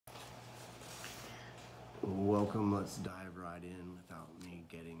Welcome, let's dive right in without me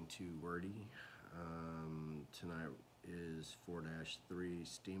getting too wordy. Tonight is 4-3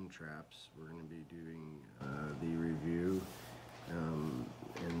 steam traps. We're going to be doing the review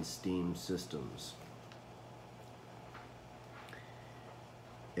in steam systems.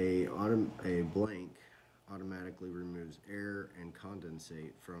 A blank automatically removes air and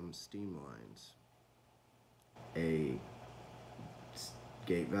condensate from steam lines. A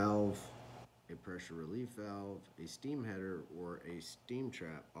gate valve, a pressure relief valve, a steam header, or a steam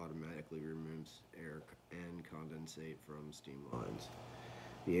trap automatically removes air and condensate from steam lines.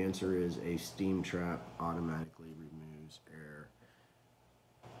 The answer is a steam trap automatically removes air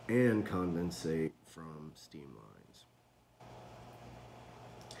and condensate from steam lines.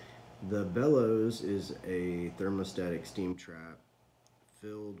 The bellows is a thermostatic steam trap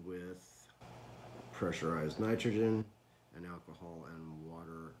filled with pressurized nitrogen, an alcohol and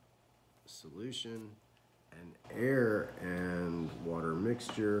water solution, an air and water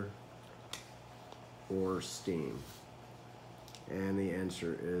mixture, or steam. And the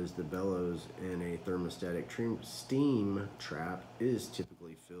answer is the bellows in a thermostatic steam trap is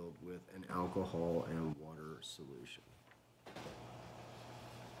typically filled with an alcohol and water solution.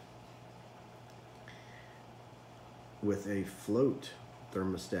 With a float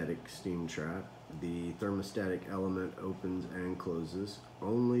thermostatic steam trap, the thermostatic element opens and closes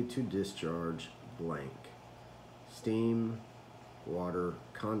only to discharge blank: steam, water,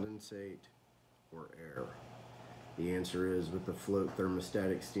 condensate, or air. The answer is with the float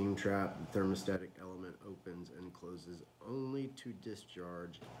thermostatic steam trap, the thermostatic element opens and closes only to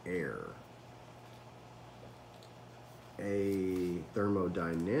discharge air. A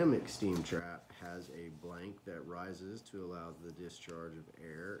thermodynamic steam trap has a blank that rises to allow the discharge of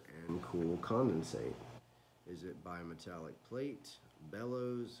air and cool condensate. Is it bimetallic plate,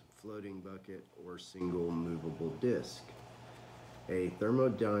 bellows, floating bucket, or single movable disc? A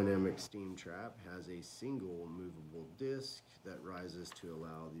thermodynamic steam trap has a single movable disc that rises to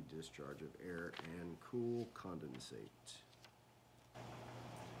allow the discharge of air and cool condensate.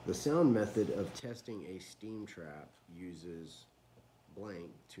 The sound method of testing a steam trap uses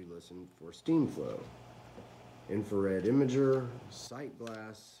blank to listen for steam flow: infrared imager, sight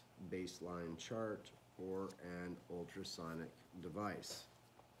glass, baseline chart, or an ultrasonic device.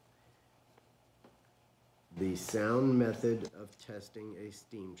 The sound method of testing a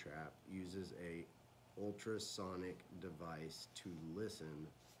steam trap uses a ultrasonic device to listen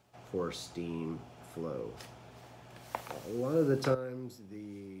for steam flow. A lot of the times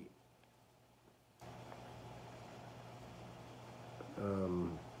the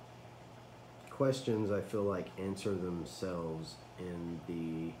questions I feel like answer themselves in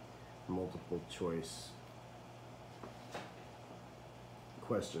the multiple choice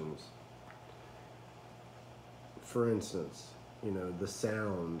questions. For instance, the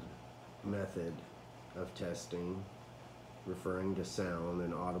sound method of testing, referring to sound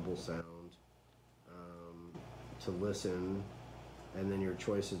and audible sound, to listen, and then your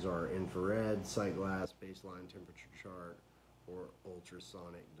choices are infrared, sight glass, baseline temperature chart, or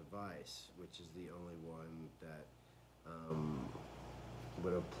ultrasonic device, which is the only one that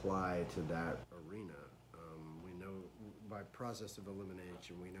would apply to that arena. We know by process of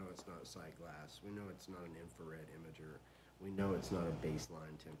elimination, we know it's not sight glass, we know it's not an infrared imager, we know it's not a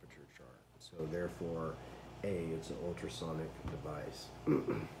baseline temperature chart. So therefore, it's an ultrasonic device.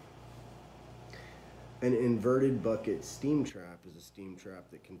 An inverted bucket steam trap is a steam trap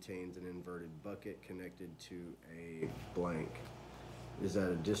that contains an inverted bucket connected to a blank. Is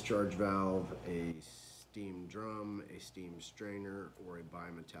that a discharge valve, a steam drum, a steam strainer, or a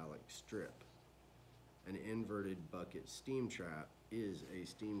bimetallic strip? An inverted bucket steam trap is a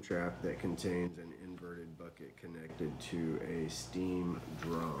steam trap that contains an inverted bucket connected to a steam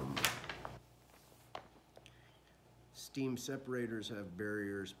drum. Steam separators have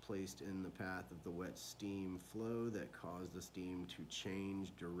barriers placed in the path of the wet steam flow that cause the steam to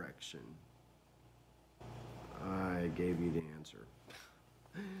change direction. I gave you the answer.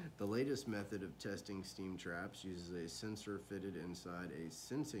 The latest method of testing steam traps uses a sensor fitted inside a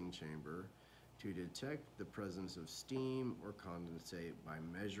sensing chamber to detect the presence of steam or condensate by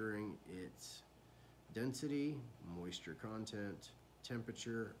measuring its density, moisture content,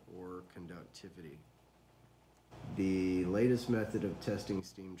 temperature, or conductivity. The latest method of testing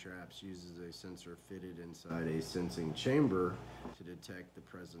steam traps uses a sensor fitted inside a sensing chamber to detect the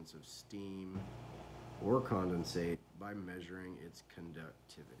presence of steam or condensate by measuring its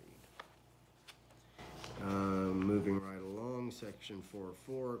conductivity. Moving right along, section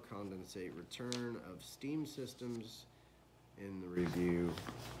 4.4, condensate return of steam systems. In the review,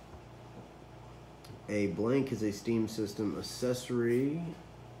 A blank is a steam system accessory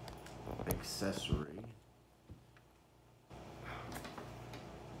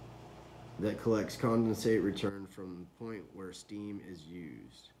that collects condensate returned from the point where steam is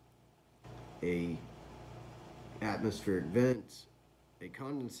used. A atmospheric vent, a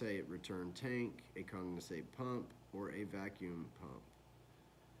condensate return tank, a condensate pump, or a vacuum pump.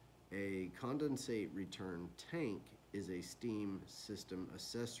 A condensate return tank is a steam system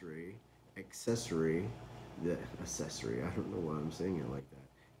accessory, I don't know why I'm saying it like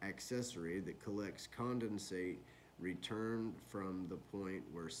that, accessory that collects condensate returned from the point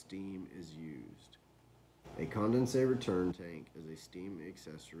where steam is used. A condensate return tank is a steam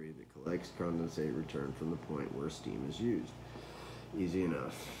accessory that collects condensate returned from the point where steam is used. Easy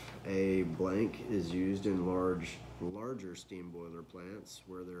enough. A blank is used in larger steam boiler plants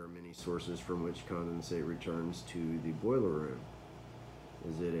where there are many sources from which condensate returns to the boiler room.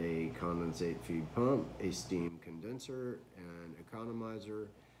 Is it a condensate feed pump, a steam condenser, an economizer,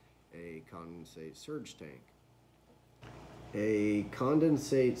 a condensate surge tank? A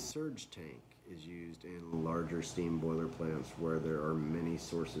condensate surge tank is used in larger steam boiler plants where there are many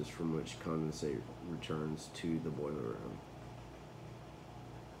sources from which condensate returns to the boiler room.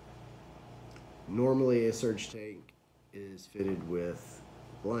 Normally, a surge tank is fitted with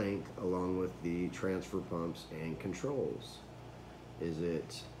blank along with the transfer pumps and controls. Is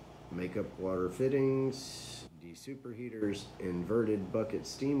it makeup water fittings, de-superheaters, inverted bucket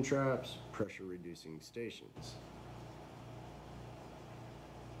steam traps, pressure reducing stations?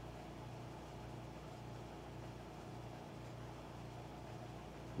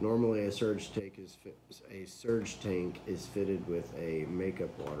 Normally, a surge tank is fitted with a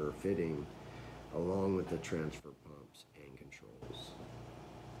makeup water fitting along with the transfer pumps and controls.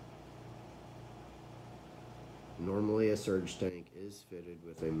 Normally, a surge tank is fitted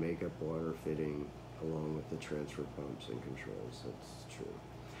with a makeup water fitting along with the transfer pumps and controls. That's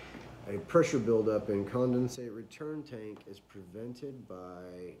true. A pressure buildup in condensate return tank is prevented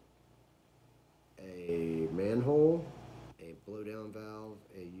by a manhole, a blowdown valve,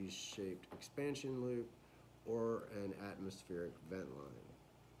 a U-shaped expansion loop, or an atmospheric vent line.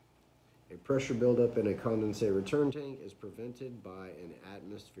 A pressure buildup in a condensate return tank is prevented by an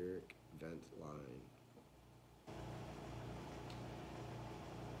atmospheric vent line.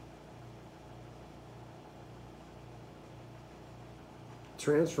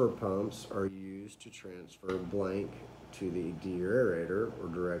 Transfer pumps are used to transfer blank to the deaerator or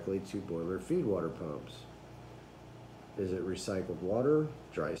directly to boiler feed water pumps. Is it recycled water,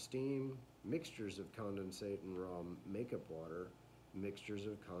 dry steam, mixtures of condensate and raw makeup water, mixtures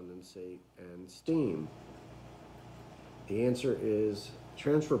of condensate and steam? The answer is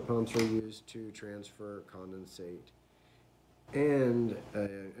transfer pumps are used to transfer condensate and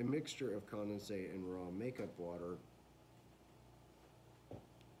a mixture of condensate and raw makeup water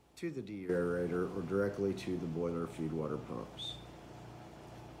to the deaerator or directly to the boiler feed water pumps.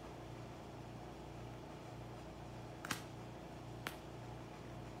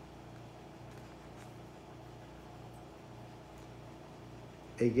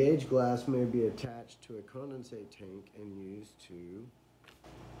 A gauge glass may be attached to a condensate tank and used to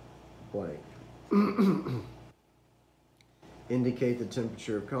blank. Indicate the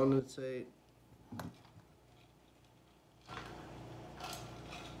temperature of condensate.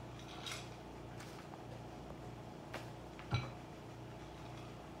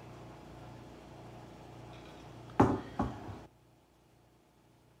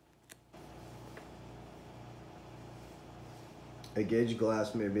 A gauge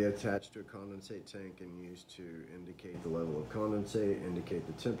glass may be attached to a condensate tank and used to indicate the level of condensate, indicate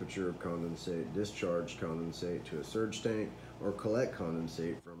the temperature of condensate, discharge condensate to a surge tank, or collect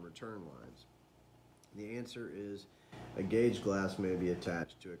condensate from return lines. The answer is a gauge glass may be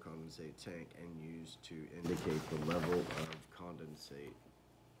attached to a condensate tank and used to indicate the level of condensate.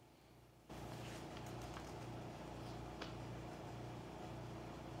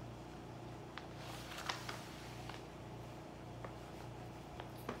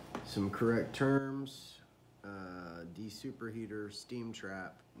 Some correct terms: de-superheater, steam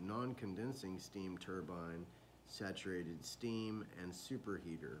trap, non-condensing steam turbine, saturated steam, and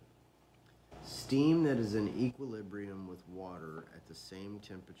superheater. Steam that is in equilibrium with water at the same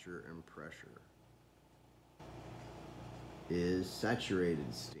temperature and pressure is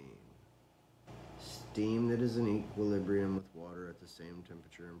saturated steam. Steam that is in equilibrium with water at the same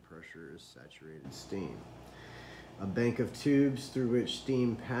temperature and pressure is saturated steam. A bank of tubes through which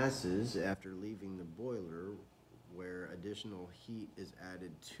steam passes after leaving the boiler, where additional heat is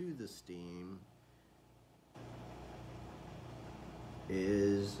added to the steam,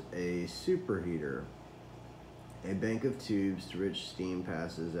 is a superheater. A bank of tubes through which steam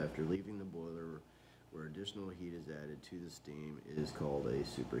passes after leaving the boiler where additional heat is added to the steam is called a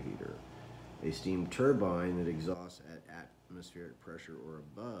superheater. A steam turbine that exhausts at atmospheric pressure or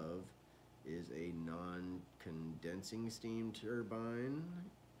above is a non-condensing steam turbine.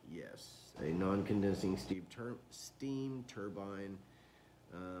 Yes, a non-condensing steam turbine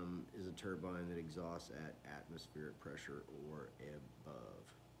is a turbine that exhausts at atmospheric pressure or above.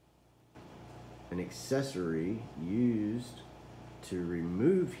 An accessory used to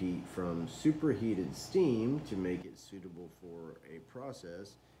remove heat from superheated steam to make it suitable for a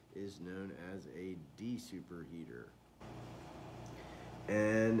process is known as a desuperheater.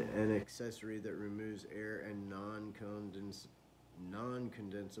 And an accessory that removes air and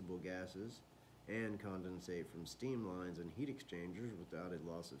non-condensable gases and condensate from steam lines and heat exchangers without a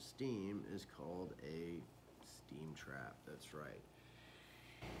loss of steam is called a steam trap. That's right.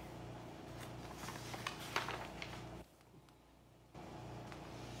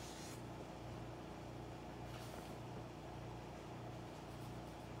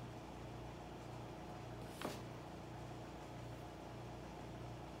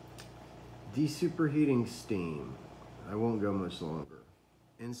 Desuperheating steam. I won't go much longer.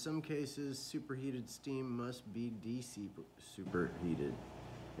 In some cases, superheated steam must be desuperheated.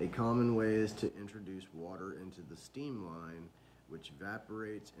 A common way is to introduce water into the steam line, which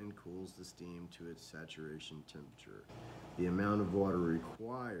evaporates and cools the steam to its saturation temperature. The amount of water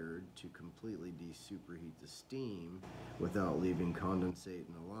required to completely desuperheat the steam without leaving condensate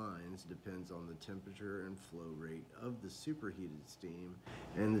in the lines depends on the temperature and flow rate of the superheated steam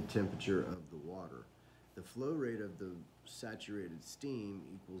and the temperature of the water. The flow rate of the saturated steam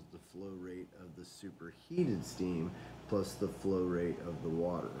equals the flow rate of the superheated steam plus the flow rate of the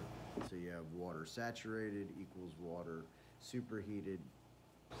water. So you have water saturated equals water superheated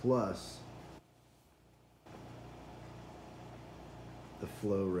plus the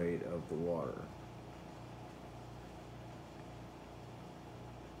flow rate of the water.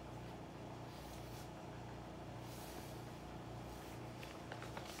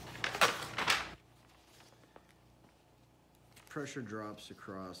 Pressure drops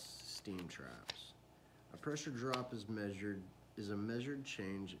across steam traps. A pressure drop is a measured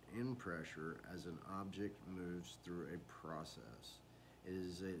change in pressure as an object moves through a process. It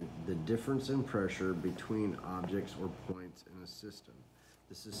is the difference in pressure between objects or points in a system.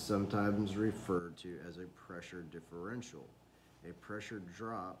 This is sometimes referred to as a pressure differential. A pressure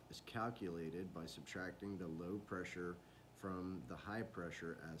drop is calculated by subtracting the low pressure from the high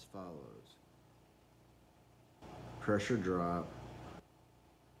pressure as follows. Pressure drop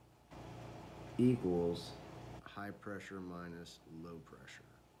equals high pressure minus low pressure.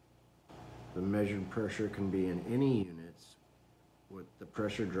 The measured pressure can be in any units with the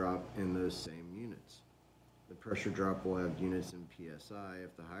pressure drop in those same units. The pressure drop will have units in PSI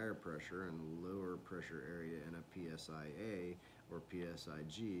if the higher pressure and lower pressure area in a PSIA or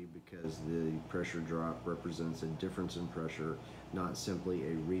PSIG because the pressure drop represents a difference in pressure, not simply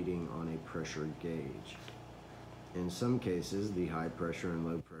a reading on a pressure gauge. In some cases, the high pressure and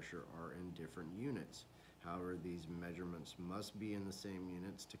low pressure are in different units. However, these measurements must be in the same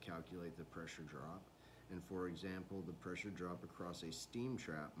units to calculate the pressure drop. And for example, the pressure drop across a steam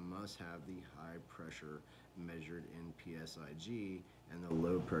trap must have the high pressure measured in PSIG and the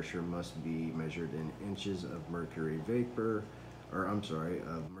low pressure must be measured in inches of mercury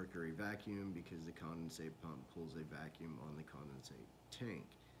of mercury vacuum because the condensate pump pulls a vacuum on the condensate tank.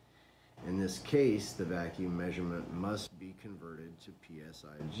 In this case, the vacuum measurement must be converted to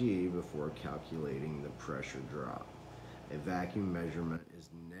PSIG before calculating the pressure drop. A vacuum measurement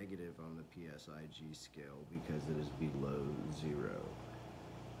is negative on the PSIG scale because it is below zero.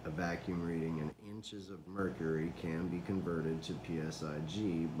 A vacuum reading in inches of mercury can be converted to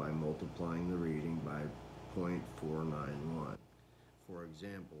PSIG by multiplying the reading by 0.491. For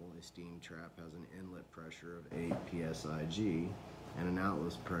example, a steam trap has an inlet pressure of 8 PSIG and an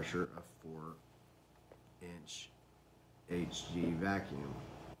outlet pressure of 4-inch HG vacuum.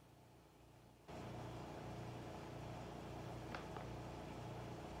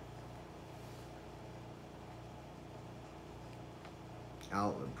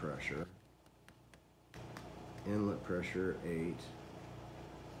 Outlet pressure, inlet pressure 8,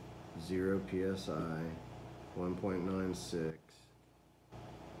 0 PSI, 1.96.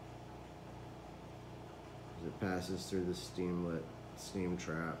 As it passes through the steam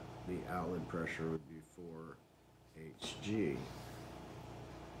trap, the outlet pressure would be 4 HG.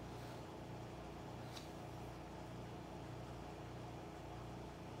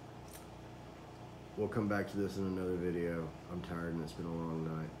 We'll come back to this in another video. I'm tired and it's been a long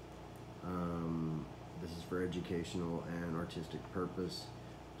night. This is for educational and artistic purpose.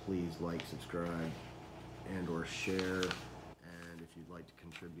 Please like, subscribe, and or share. And if you'd like to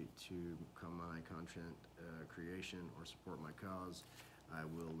contribute to my content creation or support my cause, I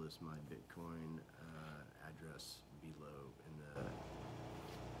will list my Bitcoin address below in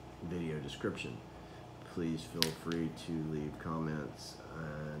the video description. Please feel free to leave comments,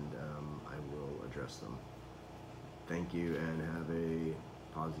 and I will address them. Thank you, and have a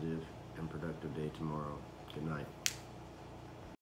positive and productive day tomorrow. Good night.